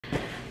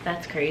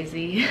That's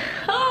crazy.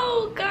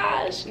 Oh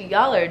gosh,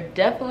 y'all are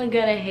definitely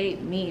gonna hate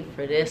me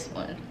for this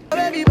one.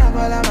 Now you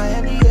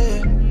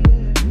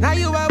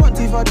are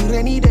wanting for the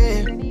rainy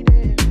day.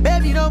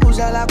 Baby, don't push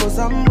a go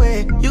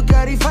somewhere. You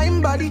carry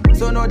fine body,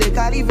 so no they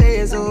carry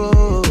face.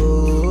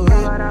 Oh,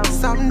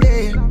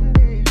 someday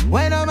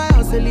when I'm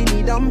hustling,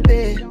 me don't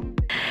pay.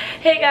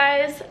 Hey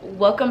guys,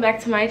 welcome back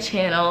to my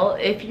channel.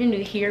 If you're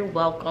new here,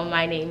 welcome.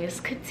 My name is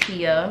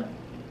Katia.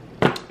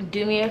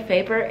 Do me a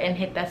favor and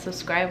hit that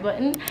subscribe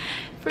button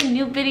for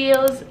new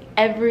videos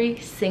every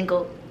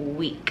single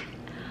week.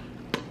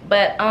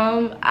 But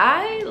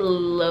I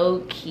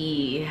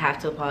low-key have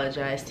to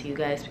apologize to you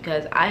guys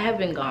because I have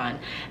been gone,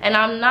 and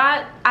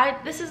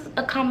this is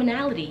a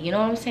commonality, you know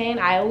what I'm saying?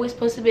 I always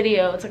post a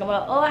video talking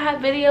about, oh, I have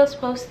videos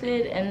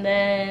posted, and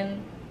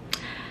then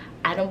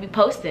I don't be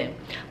posting.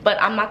 But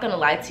I'm not gonna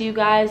lie to you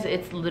guys,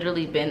 it's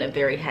literally been a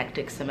very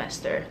hectic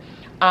semester.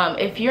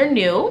 If you're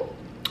new,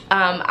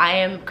 I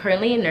am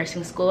currently in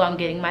nursing school. I'm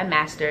getting my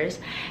master's,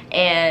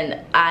 and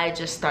I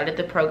just started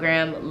the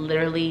program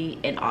literally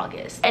in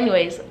August.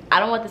 Anyways, I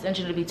don't want this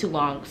intro to be too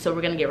long, so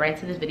we're gonna get right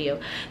to this video.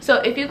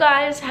 So if you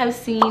guys have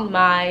seen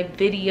my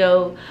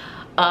video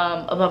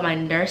about my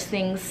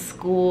nursing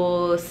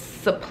school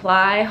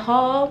supply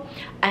haul,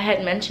 I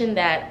had mentioned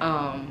that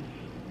I'm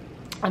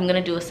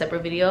gonna do a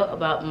separate video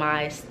about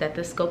my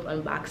stethoscope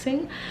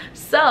unboxing.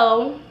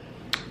 So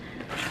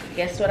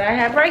guess what I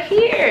have right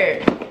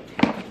here?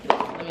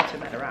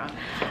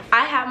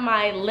 I have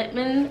my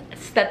Littman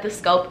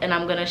stethoscope, and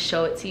I'm gonna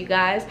show it to you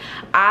guys.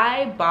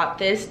 I bought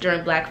this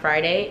during Black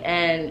Friday,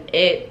 and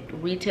it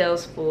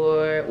retails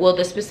for, well,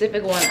 the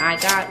specific one I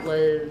got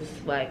was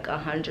like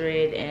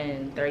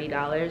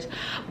 $130,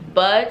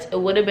 but it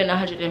would have been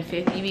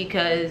 $150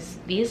 because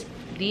these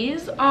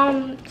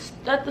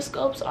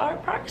stethoscopes are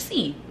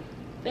pricey.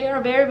 They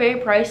are very, very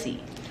pricey.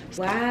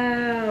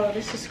 Wow,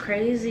 this is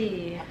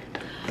crazy.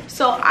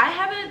 So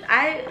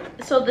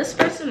so this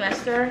first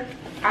semester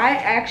I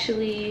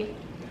actually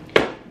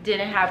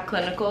didn't have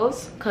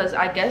clinicals because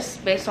I guess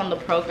based on the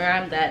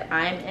program that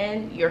I'm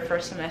in, your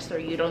first semester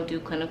you don't do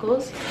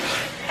clinicals.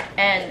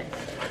 And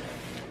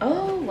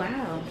oh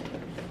wow,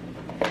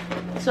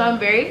 so I'm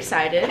very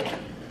excited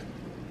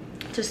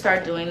to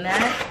start doing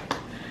that.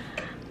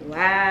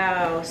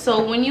 Wow.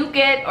 So when you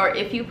get, or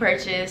if you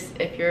purchase,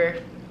 if you're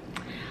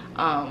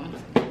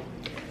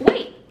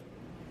wait,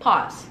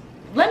 pause,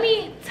 let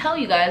me tell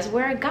you guys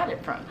where I got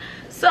it from.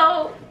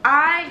 So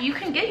you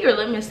can get your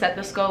Littman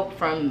stethoscope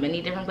from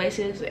many different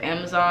places,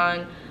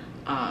 Amazon.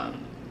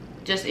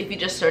 Just if you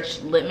just search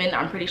Littman,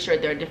 I'm pretty sure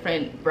there are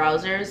different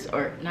browsers,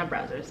 or not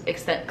browsers,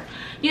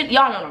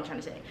 y'all know what I'm trying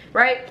to say,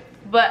 right?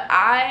 But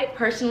I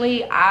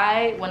personally,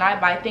 when I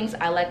buy things,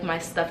 I like my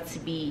stuff to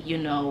be, you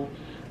know,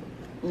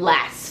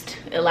 last.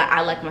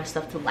 I like my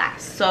stuff to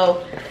last.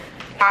 So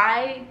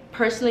I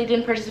personally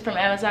didn't purchase it from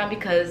Amazon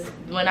because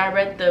when I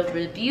read the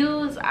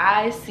reviews,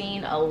 I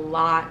seen a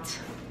lot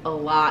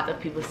of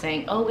people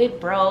saying, oh, it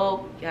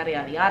broke, yada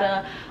yada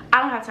yada.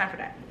 I don't have time for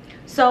that.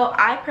 So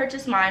I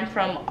purchased mine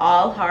from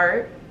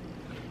allheart.com.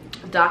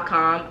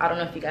 I don't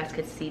know if you guys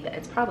could see that.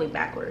 It's probably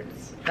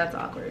backwards. That's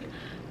awkward.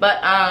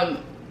 But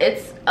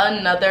it's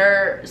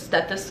another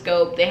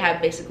stethoscope. They have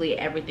basically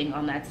everything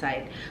on that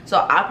site. So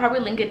I'll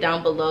probably link it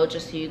down below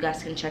just so you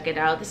guys can check it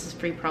out. This is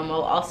free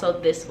promo. Also,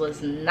 this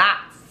was not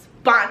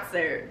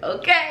sponsored,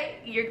 okay?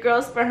 Your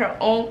girl spent her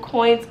own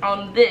coins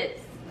on this.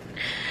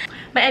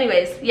 But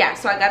anyways, yeah,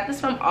 so I got this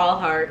from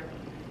Allheart,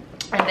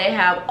 and they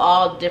have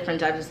all different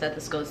types of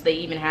stethoscopes. They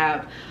even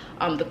have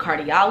the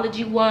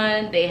cardiology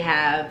one. They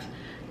have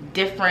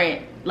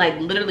different, like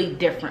literally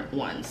different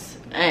ones.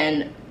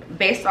 And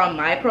based on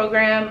my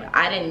program,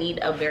 I didn't need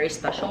a very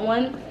special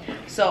one.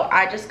 So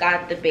I just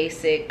got the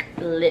basic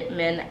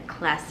Littman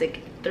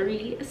Classic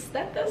 3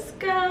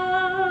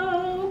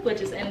 stethoscope, which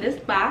is in this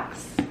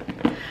box.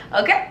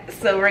 Okay,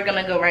 so we're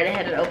gonna go right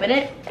ahead and open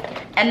it.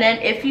 And then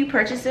if you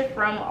purchase it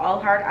from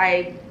Allheart,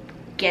 I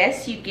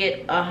guess you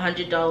get a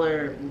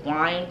 $100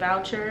 wine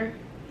voucher.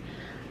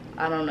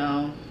 I don't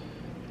know.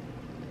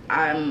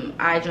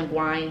 I drink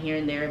wine here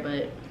and there,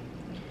 but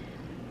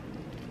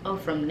oh,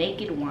 from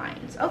Naked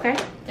Wines. Okay,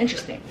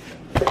 interesting.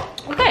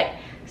 Okay,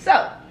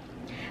 so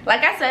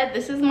like I said,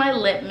 this is my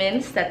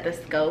Littman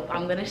stethoscope.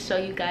 I'm gonna show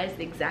you guys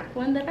the exact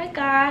one that I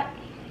got.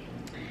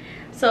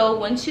 So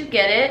once you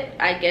get it,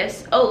 I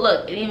guess, oh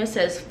look, it even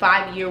says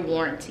 5-year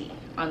warranty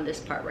on this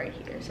part right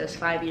here. It says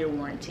 5-year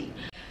warranty.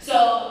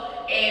 So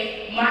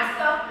if my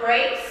stuff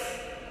breaks,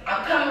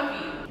 I'm coming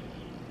for you.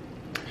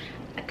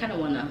 I kind of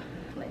want to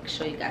like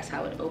show you guys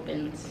how it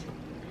opens.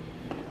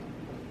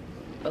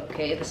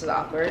 Okay, this is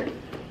awkward.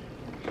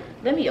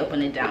 Let me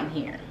open it down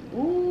here.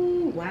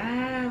 Ooh,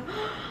 wow.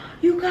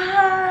 You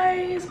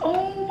guys,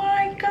 oh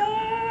my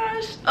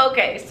gosh.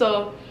 Okay,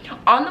 so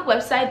on the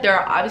website there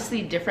are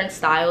obviously different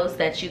styles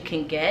that you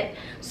can get,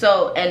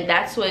 so, and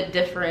that's what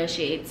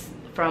differentiates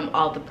from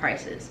all the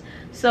prices.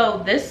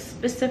 So this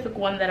specific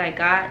one that I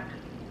got,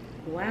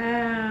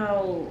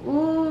 wow,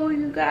 ooh,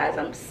 you guys,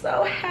 I'm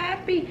so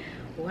happy.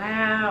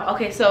 Wow.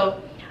 Okay,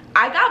 so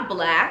I got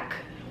black.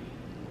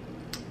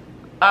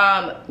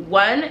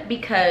 One,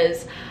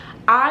 because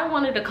I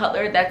wanted a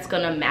color that's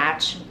gonna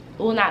match,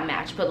 well, not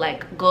match, but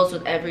like goes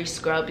with every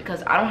scrub,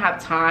 because I don't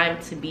have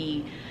time to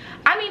be,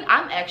 I mean,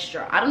 I'm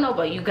extra. I don't know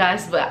about you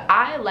guys, but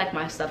I like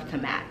my stuff to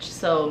match.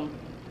 So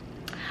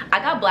I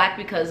got black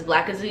because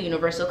black is a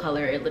universal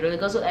color. It literally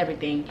goes with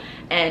everything.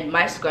 And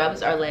my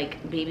scrubs are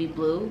like baby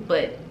blue,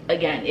 but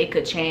again, it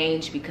could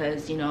change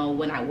because, you know,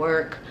 when I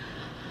work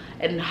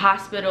in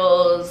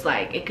hospitals,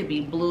 like it could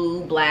be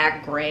blue,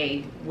 black,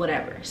 gray,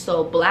 whatever.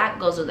 So black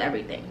goes with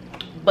everything.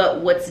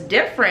 But what's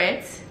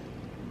different,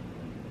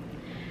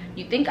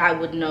 you think I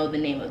would know the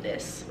name of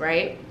this,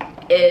 right?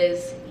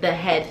 Is the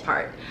head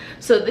part.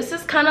 So this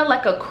is kind of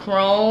like a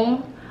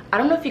chrome. I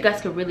don't know if you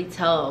guys could really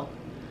tell,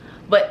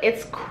 but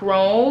it's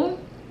chrome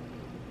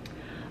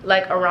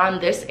like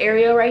around this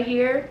area right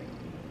here.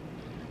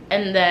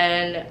 And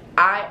then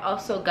I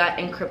also got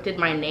encrypted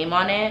my name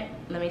on it.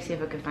 Let me see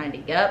if I can find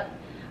it. Yep,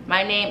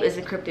 my name is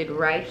encrypted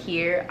right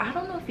here. I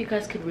don't know if you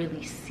guys could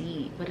really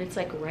see, but it's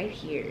like right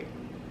here.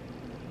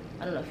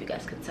 I don't know if you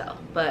guys could tell,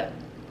 but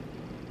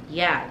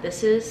yeah,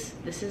 this is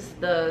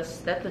the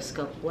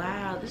stethoscope.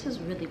 Wow, this is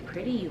really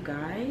pretty, you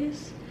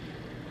guys.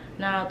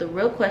 Now the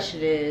real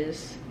question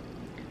is,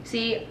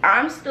 see,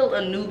 I'm still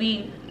a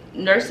newbie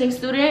nursing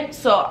student,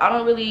 so I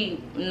don't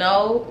really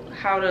know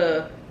how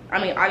to, I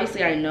mean,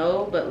 obviously I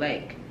know, but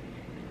like,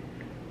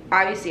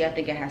 obviously I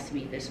think it has to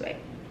be this way.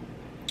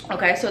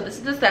 Okay, so this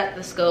is the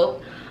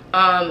stethoscope.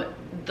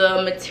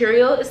 The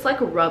material is like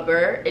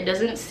rubber. It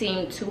doesn't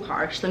seem too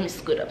harsh. Let me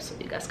scoot up so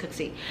you guys could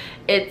see.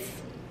 It's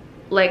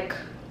like,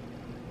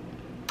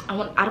 I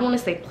don't want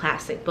to say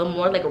plastic, but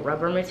more like a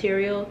rubber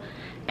material,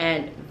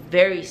 and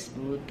very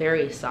smooth,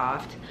 very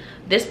soft.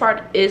 This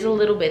part is a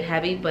little bit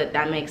heavy, but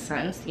that makes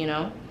sense, you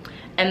know.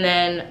 And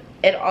then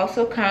it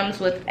also comes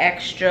with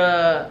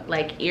extra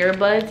like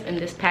earbuds in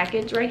this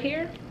package right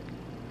here.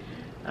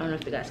 I don't know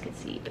if you guys can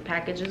see, the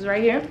package is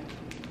right here.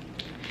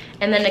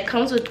 And then it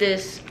comes with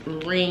this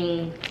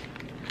ring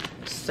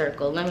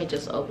circle. Let me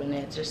just open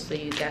it just so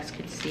you guys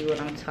can see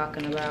what I'm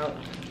talking about.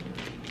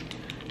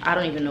 I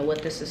don't even know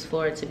what this is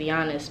for, to be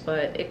honest,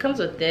 but it comes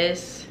with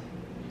this.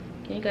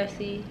 Can you guys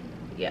see?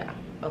 Yeah,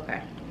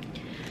 okay.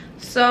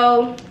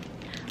 So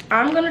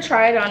I'm gonna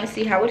try it on to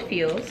see how it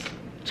feels.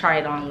 Try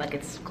it on like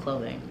it's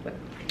clothing. But.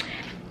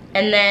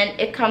 And then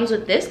it comes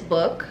with this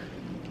book.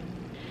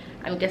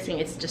 I'm guessing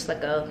it's just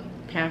like a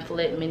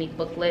pamphlet, mini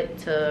booklet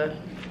to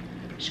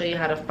show you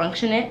how to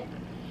function it.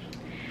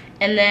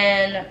 And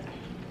then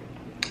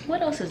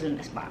what else is in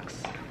this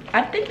box?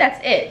 I think that's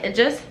it. It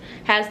just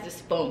has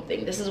this foam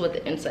thing. This is what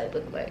the inside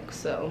looked like,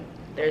 so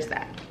there's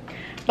that.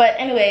 But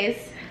anyways,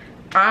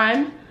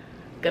 I'm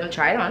gonna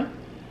try it on.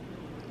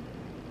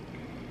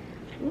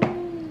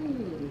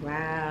 Ooh,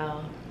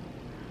 wow.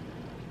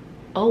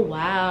 Oh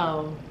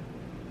wow.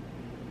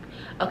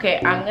 Okay,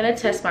 I'm gonna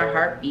test my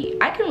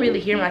heartbeat. I can really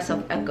hear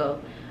myself echo.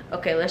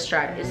 Okay, let's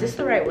try it. Is this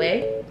the right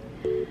way?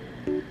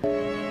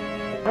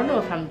 I don't know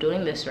if I'm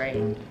doing this right.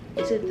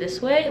 Is it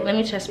this way? Let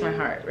me test my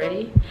heart.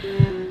 Ready?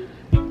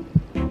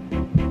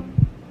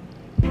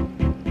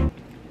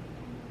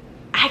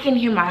 I can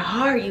hear my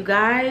heart, you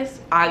guys,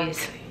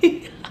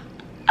 obviously.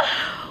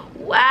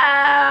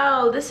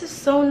 Wow, this is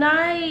so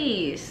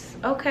nice.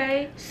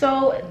 Okay,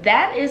 so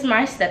that is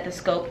my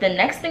stethoscope. The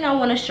next thing I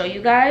want to show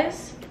you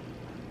guys,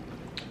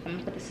 I'm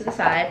gonna put this to the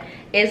side,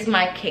 is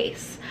my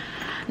case.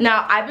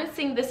 Now, I've been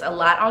seeing this a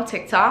lot on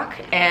TikTok,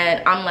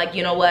 and I'm like,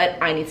 you know what,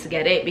 I need to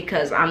get it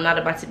because I'm not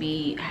about to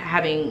be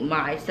having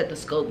my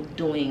stethoscope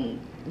doing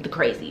the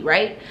crazy,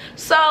 right?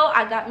 So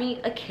I got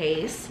me a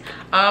case.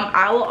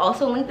 I will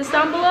also link this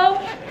down below.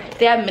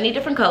 They have many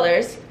different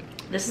colors.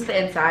 This is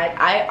the inside.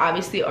 I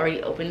obviously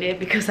already opened it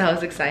because I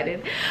was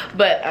excited,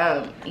 but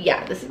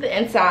yeah, this is the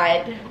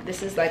inside.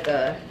 This is like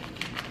a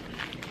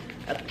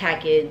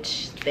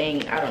package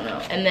thing, I don't know.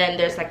 And then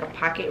there's like a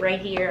pocket right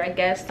here, I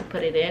guess, to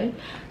put it in.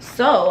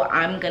 So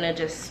I'm gonna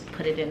just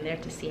put it in there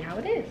to see how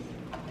it is.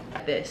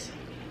 Like this,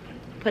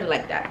 put it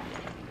like that,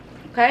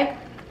 okay?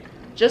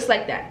 Just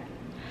like that.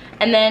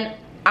 And then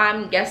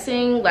I'm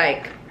guessing,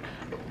 like,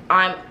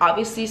 I'm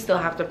obviously still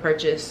have to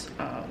purchase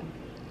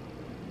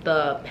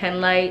the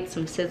pen light,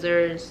 some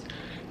scissors,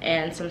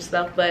 and some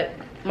stuff, but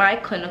my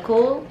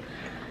clinical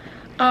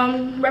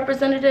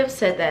representative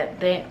said that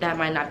that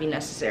might not be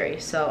necessary,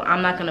 so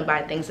I'm not gonna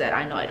buy things that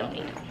I know I don't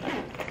need.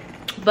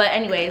 But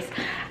anyways,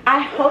 I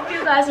hope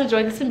you guys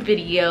enjoyed this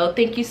video.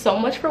 Thank you so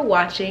much for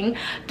watching.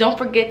 Don't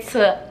forget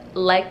to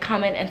like,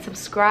 comment, and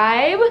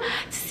subscribe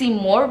to see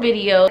more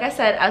videos. Like I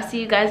said, I'll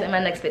see you guys in my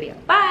next video.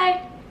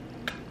 Bye.